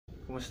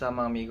Kumusta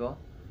mga amigo?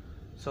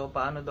 So,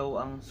 paano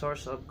daw ang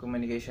source of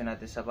communication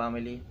natin sa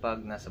family pag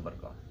nasa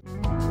barko?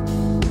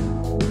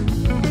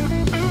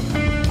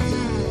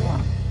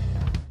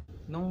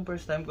 Nung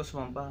first time ko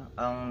sumampa,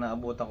 ang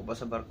naabutan ko pa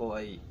sa barko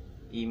ay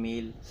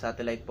email,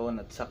 satellite phone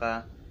at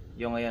saka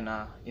yung ngayon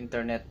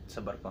internet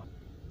sa barko.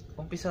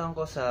 Umpisahan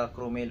ko sa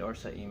crew mail or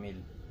sa email.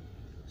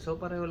 So,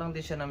 pareho lang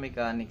din siya ng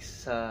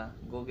mechanics sa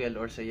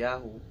Google or sa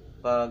Yahoo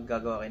pag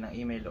gagawa kayo ng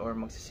email or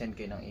magsisend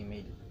kayo ng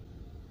email.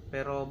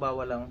 Pero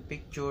bawal lang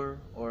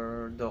picture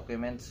or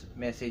documents,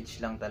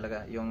 message lang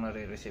talaga yung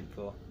nare-receive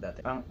ko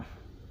dati. Ang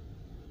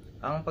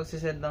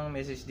pagsisend ng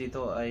message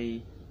dito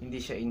ay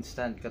hindi siya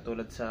instant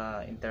katulad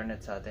sa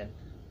internet sa atin.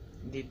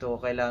 Dito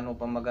kailangan mo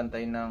pang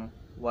magantay ng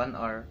 1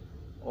 hour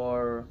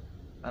or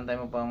antay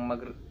mo pang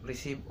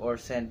mag-receive or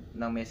send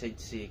ng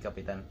message si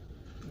kapitan.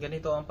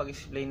 Ganito ang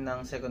pag-explain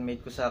ng second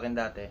mate ko sa akin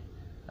dati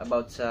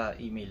about sa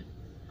email.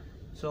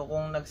 So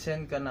kung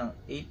nag-send ka ng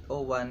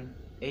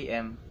 8:01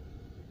 AM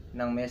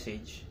ng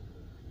message,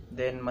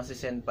 then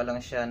masisend pa lang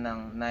siya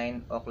ng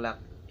 9 o'clock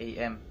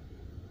AM.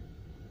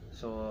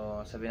 So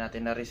sabi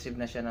natin na receive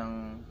na siya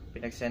ng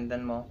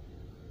pinagsendan mo,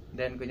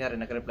 then kunyari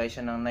nag-reply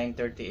siya ng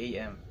 9:30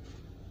 AM,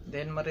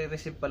 then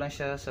marireceive pa lang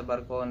siya sa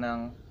barko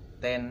ng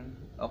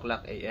 10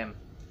 o'clock AM.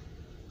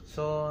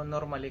 So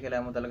normally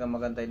kailangan mo talaga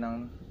magantay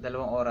ng 2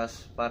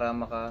 oras para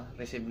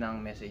maka-receive ng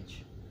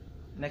message.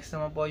 Next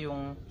naman po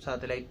yung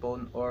satellite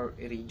phone or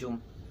iridium.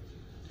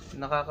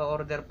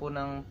 Nakaka-order po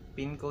ng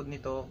pin code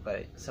nito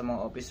sa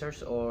mga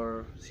officers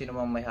or sino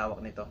mang may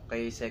hawak nito,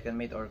 kay second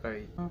mate or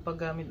kay. Ang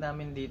paggamit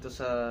namin dito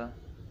sa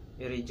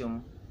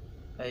iridium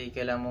ay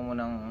kailangan mo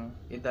munang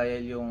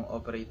i-dial yung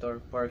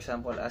operator. For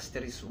example,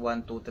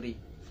 *123,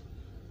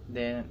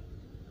 then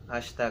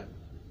hashtag.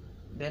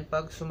 Then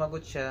pag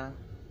sumagot siya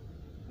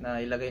na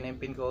ilagay na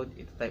yung pin code,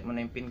 ito-type mo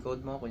na yung pin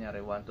code mo,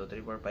 kunyari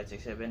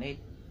 1234567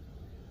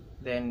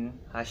 then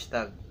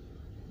hashtag.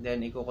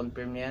 Then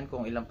i-confirm niya yan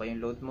kung ilan pa yung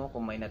load mo,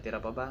 kung may natira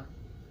pa ba.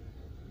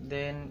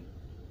 Then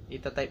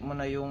ita-type mo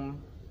na yung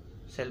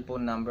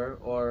cellphone number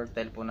or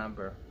telephone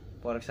number.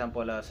 For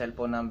example,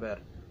 cellphone number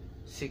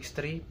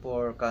 63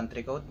 for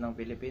country code ng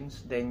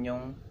Philippines, then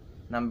yung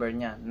number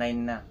niya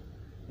 9 na,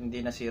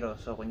 hindi na 0.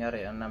 So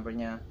kunyari ang number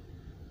niya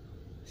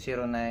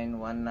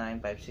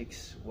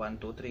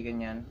 0919561123,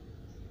 ganyan.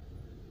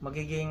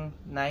 Magiging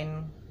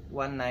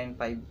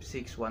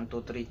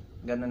 919561123,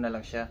 ganun na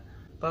lang siya.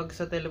 Pag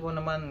sa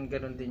telephone naman,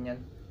 ganun din yan.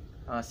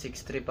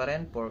 63 pa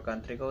rin for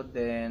country code,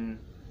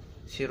 then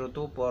 02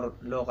 for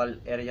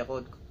local area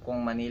code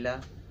kung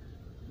Manila,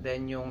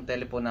 then yung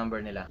telephone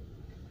number nila.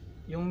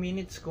 Yung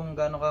minutes kung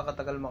gaano ka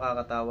katagal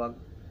makakatawag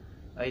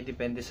ay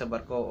depende sa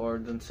barko or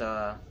dun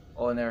sa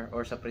owner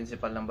or sa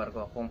principal ng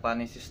barko kung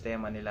paano yung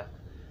sistema nila.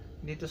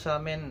 Dito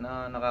sa amin,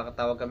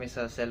 nakakatawag kami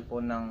sa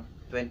cellphone ng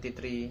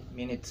 23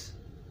 minutes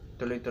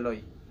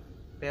tuloy-tuloy.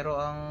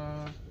 Pero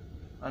ang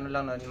ano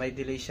lang nun, may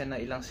delay siya na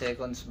ilang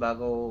seconds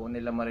bago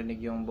nila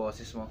marinig yung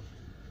boses mo.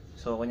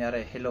 So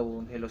kunyari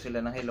hello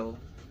sila ng hello,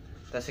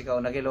 tapos ikaw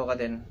nag-hello ka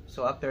din,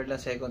 so after ilang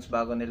seconds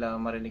bago nila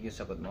marinig yung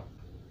sagot mo.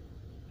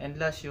 And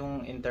last,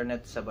 yung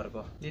internet sa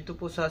barko. Dito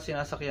po sa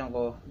sinasakyan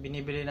ko,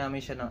 binibili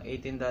namin siya ng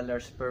 $18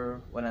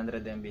 per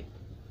 100 MB.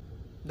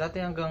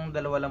 Dati hanggang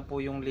 2 lang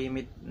po yung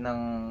limit ng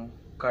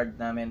card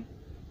namin,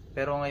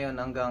 pero ngayon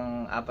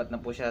hanggang 4 na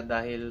po siya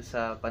dahil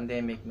sa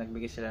pandemic.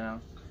 Nagbigay sila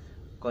ng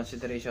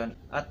consideration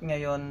at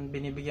ngayon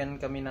binibigyan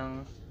kami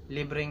ng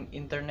libreng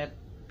internet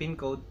pin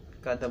code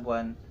kada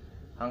buwan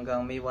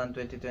hanggang May 1,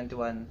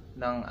 2021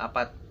 ng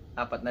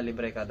 4 na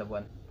libre kada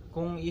buwan.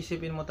 Kung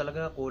isipin mo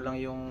talaga kulang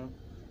yung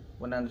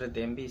 100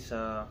 MB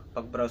sa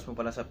pag-browse mo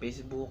pala sa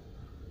Facebook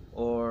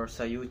or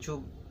sa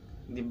YouTube,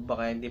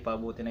 baka hindi pa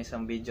abutin na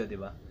isang video, di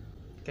ba?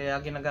 Kaya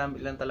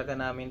ginagamit lang talaga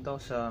namin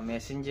to sa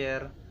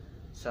Messenger,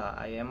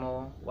 sa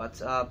IMO,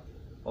 WhatsApp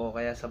o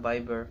kaya sa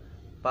Viber,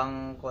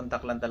 pang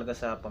contact lang talaga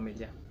sa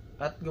pamilya.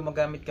 At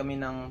gumagamit kami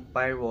ng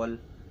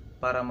firewall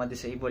para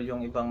ma-disable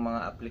yung ibang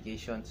mga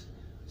applications.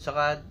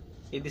 Saka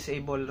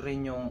i-disable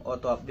rin yung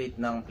auto-update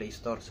ng Play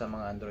Store sa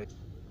mga Android.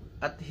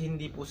 At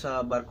hindi po sa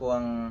barko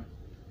ang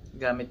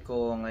gamit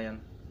ko ngayon.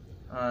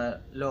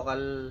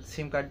 Local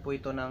SIM card po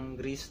ito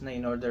ng Greece na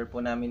in-order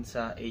po namin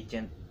sa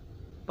agent.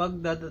 Pag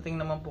dadating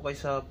naman po kayo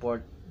sa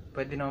port,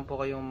 pwede naman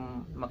po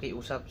kayong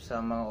makiusap sa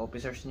mga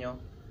officers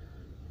nyo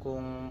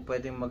kung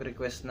pwedeng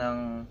mag-request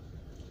ng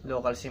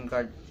local SIM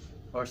card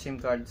or SIM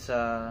card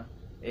sa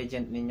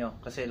agent ninyo,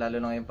 kasi lalo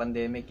na ngayong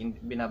pandemic,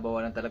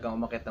 binabawalan talagang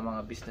umakyat ng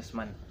mga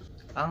businessman.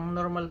 Ang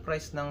normal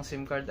price ng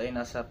SIM card ay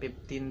nasa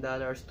 $15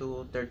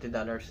 to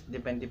 $30,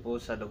 depende po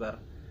sa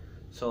lugar.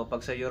 So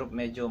pag sa Europe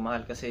medyo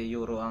mahal kasi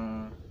euro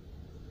ang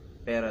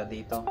pera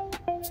dito.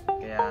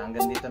 Kaya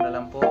hanggang dito na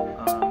lang po.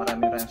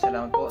 Maraming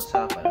salamat po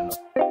sa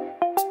panonood.